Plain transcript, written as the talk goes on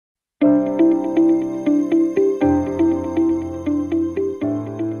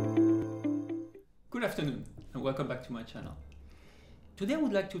to my channel. Today I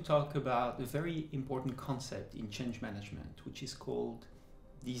would like to talk about a very important concept in change management, which is called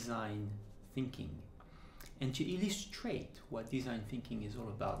design thinking. And to illustrate what design thinking is all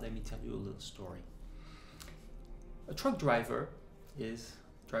about, let me tell you a little story. A truck driver is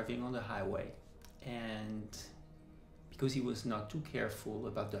driving on the highway, and because he was not too careful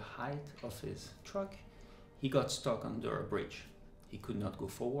about the height of his truck, he got stuck under a bridge. He could not go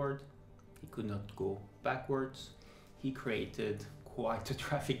forward, he could not go backwards. He created quite a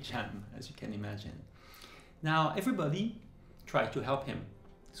traffic jam, as you can imagine. Now, everybody tried to help him.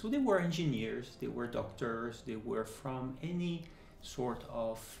 So they were engineers, they were doctors, they were from any sort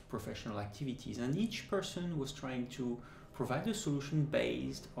of professional activities, and each person was trying to provide a solution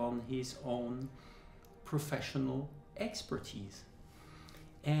based on his own professional expertise.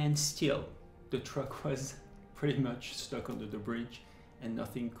 And still, the truck was pretty much stuck under the bridge and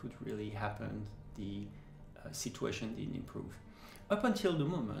nothing could really happen. The situation didn't improve. Up until the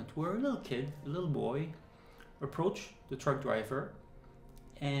moment where a little kid, a little boy, approached the truck driver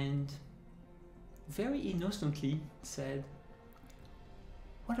and very innocently said,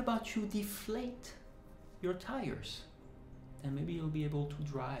 "What about you deflate your tires? And maybe you'll be able to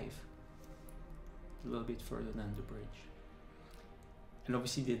drive a little bit further than the bridge." And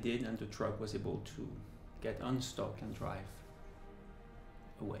obviously they did, and the truck was able to get unstuck and drive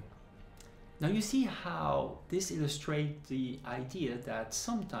away. Now you see how this illustrates the idea that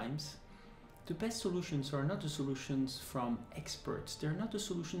sometimes the best solutions are not the solutions from experts. They're not the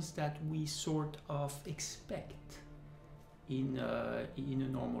solutions that we sort of expect in a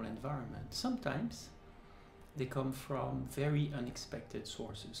normal environment. Sometimes they come from very unexpected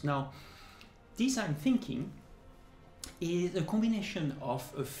sources. Now, design thinking is a combination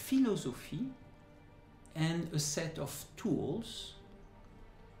of a philosophy and a set of tools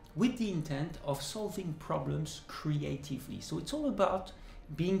with the intent of solving problems creatively. So it's all about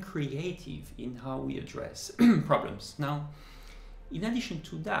being creative in how we address problems. Now, in addition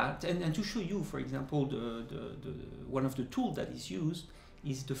to that, and to show you, for example, one of the tools that is used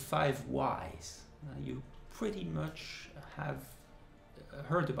is the 5 whys. You pretty much have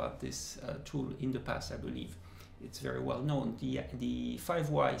heard about this tool in the past, I believe. It's very well known. The 5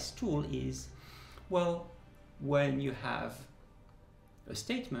 whys tool is, well, when you have a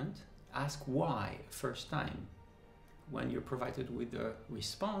statement, ask why first time. When you're provided with a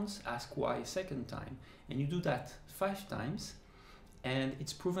response, ask why a second time. And you do that 5 times, and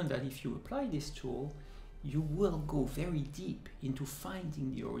it's proven that if you apply this tool, you will go very deep into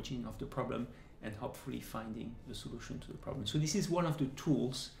finding the origin of the problem and hopefully finding the solution to the problem. So this is one of the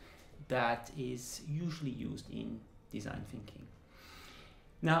tools that is usually used in design thinking.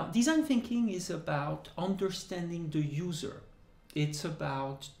 Now, design thinking is about understanding the user. It's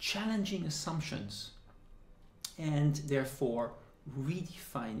about challenging assumptions and therefore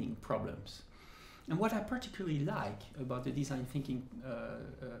redefining problems. And what I particularly like about the design thinking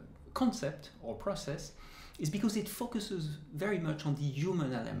concept or process is because it focuses very much on the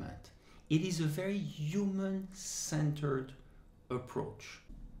human element. It is a very human-centered approach.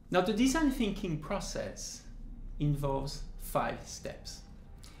 Now, the design thinking process involves 5 steps.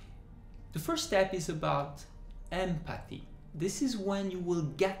 The first step is about empathy. This is when you will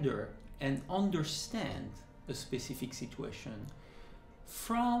gather and understand a specific situation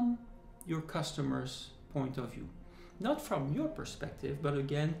from your customer's point of view. Not from your perspective, but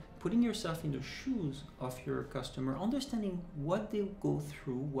again, putting yourself in the shoes of your customer, understanding what they go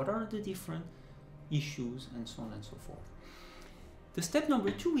through, what are the different issues, and so on and so forth. The step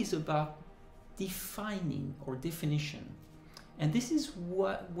number 2 is about defining or definition. And this is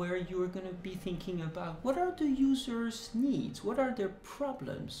where you're going to be thinking about what are the user's needs, what are their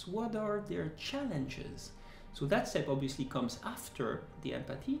problems, what are their challenges. So that step obviously comes after the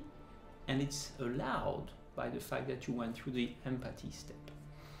empathy, and it's allowed by the fact that you went through the empathy step.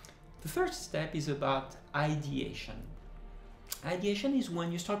 The third step is about ideation. Ideation is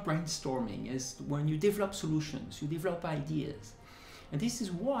when you start brainstorming, is when you develop solutions, you develop ideas. And this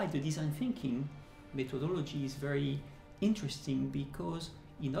is why the design thinking methodology is very interesting, because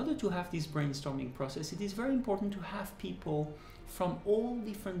in order to have this brainstorming process, it is very important to have people from all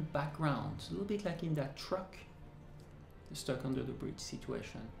different backgrounds, a little bit like in that truck stuck under the bridge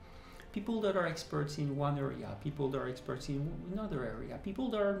situation. People that are experts in one area, people that are experts in another area, people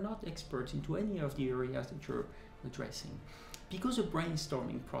that are not experts into any of the areas that you're addressing. Because a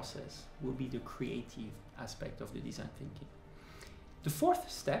brainstorming process will be the creative aspect of the design thinking. The fourth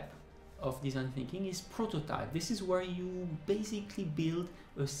step of design thinking is prototype. This is where you basically build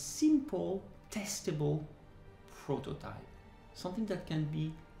a simple, testable prototype. Something that can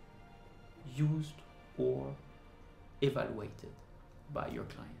be used or evaluated by your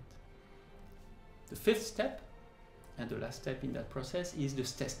client. The fifth step, and the last step in that process, is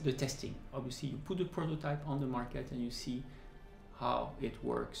the testing. Obviously, you put the prototype on the market and you see how it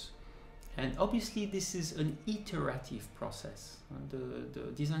works. And obviously, this is an iterative process.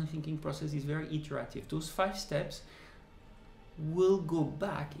 The design thinking process is very iterative. Those 5 steps will go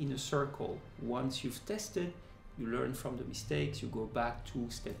back in a circle. Once you've tested, you learn from the mistakes, you go back to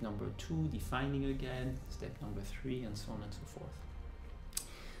step number 2, defining again, step number 3, and so on and so forth.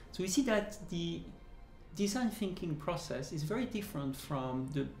 So you see that the design thinking process is very different from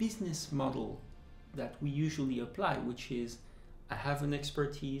the business model that we usually apply, which is I have an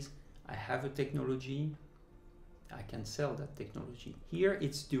expertise, I have a technology, I can sell that technology. Here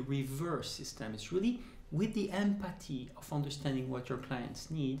it's the reverse system. It's really with the empathy of understanding what your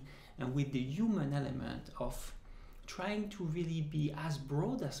clients need and with the human element of trying to really be as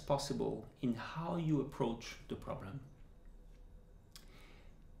broad as possible in how you approach the problem.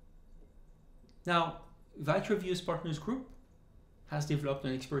 Now, Vitra Views Partners Group has developed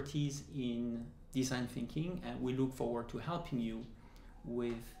an expertise in design thinking, and we look forward to helping you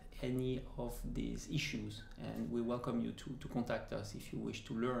with any of these issues, and we welcome you to contact us if you wish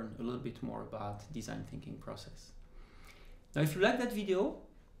to learn a little bit more about design thinking process. Now, if you like that video,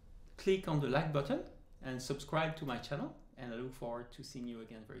 click on the like button and subscribe to my channel, and I look forward to seeing you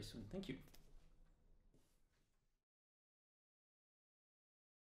again very soon. Thank you.